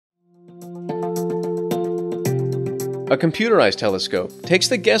A computerized telescope takes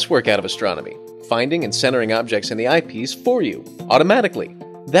the guesswork out of astronomy, finding and centering objects in the eyepiece for you, automatically.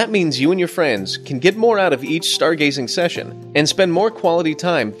 That means you and your friends can get more out of each stargazing session and spend more quality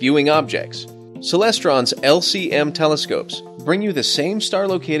time viewing objects. Celestron's LCM telescopes bring you the same star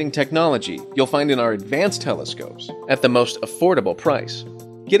locating technology you'll find in our advanced telescopes at the most affordable price.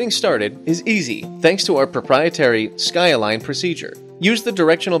 Getting started is easy thanks to our proprietary Sky-Align procedure. Use the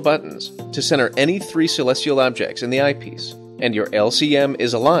directional buttons to center any 3 celestial objects in the eyepiece, and your LCM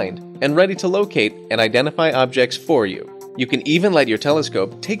is aligned and ready to locate and identify objects for you. You can even let your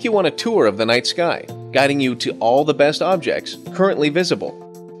telescope take you on a tour of the night sky, guiding you to all the best objects currently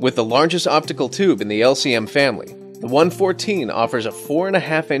visible. With the largest optical tube in the LCM family, the 114 offers a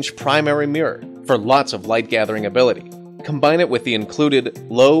 4.5-inch primary mirror for lots of light-gathering ability. Combine it with the included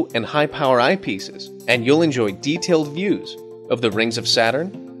low and high-power eyepieces, and you'll enjoy detailed views of the rings of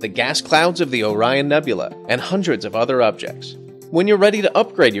Saturn, the gas clouds of the Orion Nebula, and hundreds of other objects. When you're ready to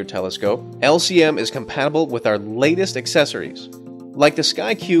upgrade your telescope, LCM is compatible with our latest accessories, like the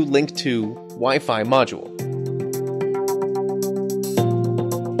SkyQ Link 2 Wi-Fi module.